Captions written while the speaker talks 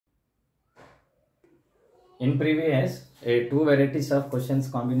In previous, two varieties of questions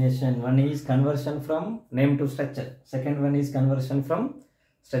combination. One is conversion from name to structure. Second one is conversion from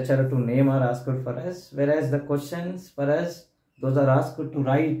structure to name are asked for us. Whereas the questions for us, those are asked to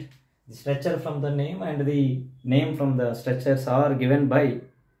write the structure from the name and the name from the structures are given by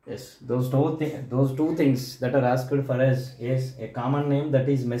those two things that are asked for us. Yes, a common name, that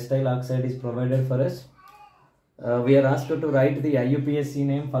is methyl oxide, is provided for us. We are asked to write the IUPAC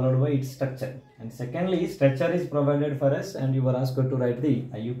name followed by its structure. And secondly, structure is provided for us and you are asked to write the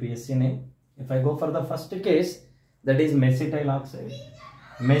IUPAC name. If I go for the first case, that is methyl oxide.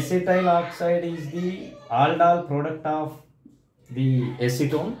 Methyl oxide is the aldol product of the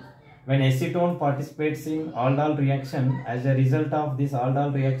acetone. When acetone participates in aldol reaction, as a result of this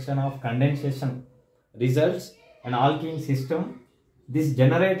aldol reaction of condensation results an alkene system. This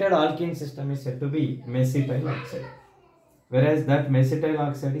generated alkene system is said to be methyl oxide. Whereas that methyl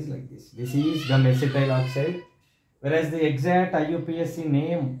oxide is like this. This is the methyl oxide. Whereas the exact IUPAC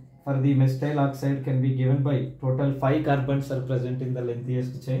name for the methyl oxide can be given by total 5 carbons are present in the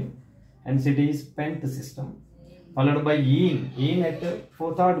lengthiest chain. Hence it is pent system. Followed by ene at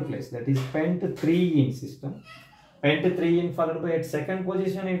 4th place, that is pent 3-ene system. Pent 3-ene followed by at second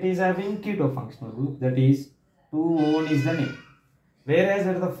position it is having keto functional group, that is 2-one is the name. Whereas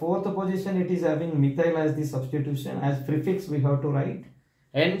at the 4th position it is having methyl as the substitution, as prefix we have to write.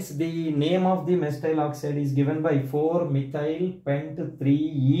 Hence the name of the methyl oxide is given by 4-methyl pent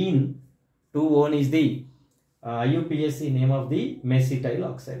 3-ene 2-one is the IUPAC name of the methyl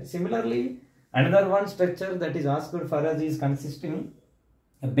oxide. Similarly, another one structure that is asked for us is consisting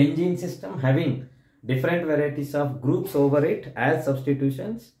a benzene system having different varieties of groups over it as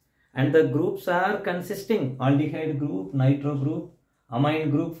substitutions, and the groups are consisting aldehyde group, nitro group, amine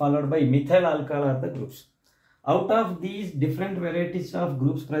group followed by methyl alcohol are the groups. Out of these different varieties of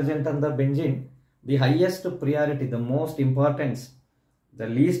groups present on the benzene, the highest priority, the most importance, the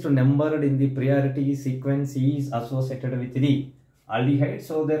least numbered in the priority sequence is associated with the aldehyde.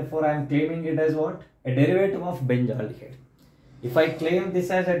 So therefore I am claiming it as what? A derivative of benzaldehyde. If I claim this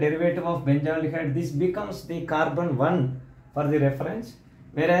as a derivative of benzaldehyde, this becomes the carbon 1 for the reference.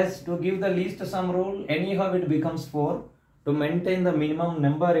 Whereas to give the least sum rule, anyhow it becomes 4. To maintain the minimum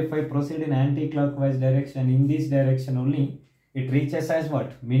number, if I proceed in anti-clockwise direction, in this direction only, it reaches as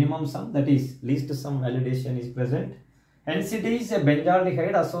what? Minimum sum, that is least sum validation is present. Hence it is a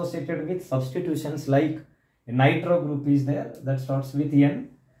benzaldehyde associated with substitutions like a nitro group is there, that starts with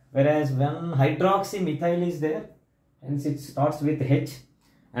N. Whereas when hydroxymethyl is there, hence it starts with H.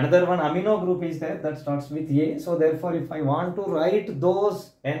 Another one amino group is there, that starts with A. So therefore if I want to write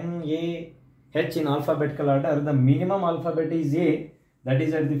those N, A, H in alphabetical order, the minimum alphabet is A, that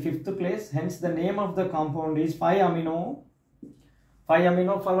is at the 5th place. Hence the name of the compound is 5-amino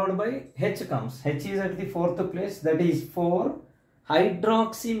followed by H comes. H is at the 4th place, that is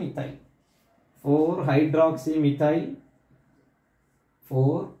 4-hydroxymethyl.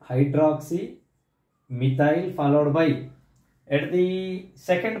 4-hydroxymethyl followed by, at the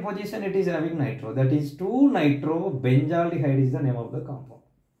second position it is having nitro, that is 2-nitro-benzaldehyde is the name of the compound.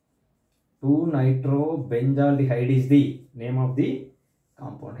 2-nitro-benzaldehyde is the name of the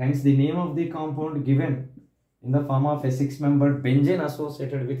compound. Hence the name of the compound given in the form of a 6-membered benzene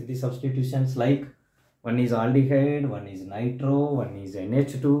associated with the substitutions like one is aldehyde, one is nitro, one is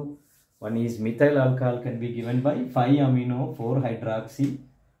NH2, one is methyl alcohol can be given by 5-amino 4-hydroxy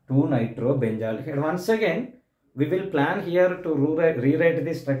 2-nitro-benzaldehyde. Once again, we will plan here to rewrite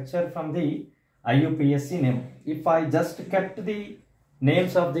the structure from the IUPAC name. If I just kept the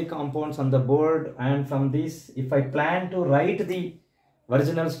names of the compounds on the board, and from this if I plan to write the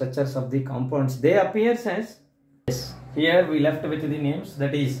original structures of the compounds, they appear as here we left with the names,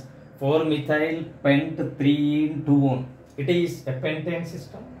 that is 4-methyl pent 3-ene 2-one. It is a pentane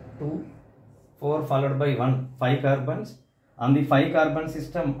system, 2, 4 followed by 1, 5 carbons. On the 5 carbon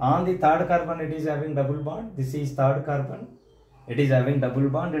system, on the 3rd carbon it is having double bond. This is 3rd carbon, it is having double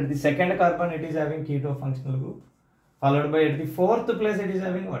bond. At the 2nd carbon it is having keto functional group. Followed by at the 4th place it is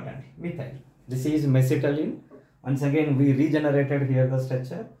having what? Methyl. This is mesitylene. Once again we regenerated here the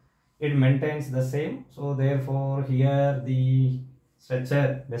structure. It maintains the same. So therefore here the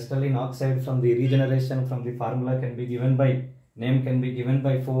structure mesitylene oxide from the regeneration from the formula can be given by, name can be given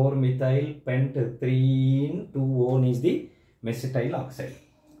by 4-methyl pent 3-ene 2-one is the mesityle oxide.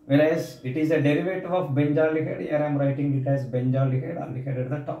 Whereas it is a derivative of benzaldehyde, here I am writing it as benzaldehyde, aldehyde at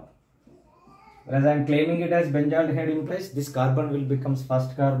the top. Whereas I am claiming it as benzaldehyde implies this carbon will becomes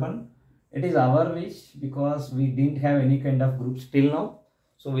first carbon. It is our wish because we didn't have any kind of groups till now.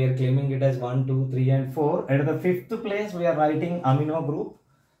 So we are claiming it as 1, 2, 3 and 4. At the 5th place we are writing amino group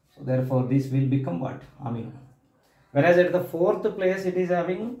So therefore this will become what? Amino. Whereas at the fourth place it is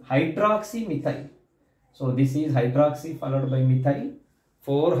having hydroxymethyl. So this is hydroxy followed by methyl.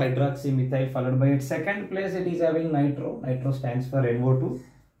 4 hydroxymethyl followed by at second place it is having nitro. Nitro stands for NO2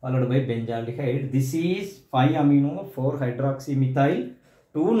 followed by benzaldehyde. This is 5 amino, 4 hydroxymethyl,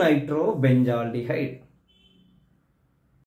 2 nitro benzaldehyde.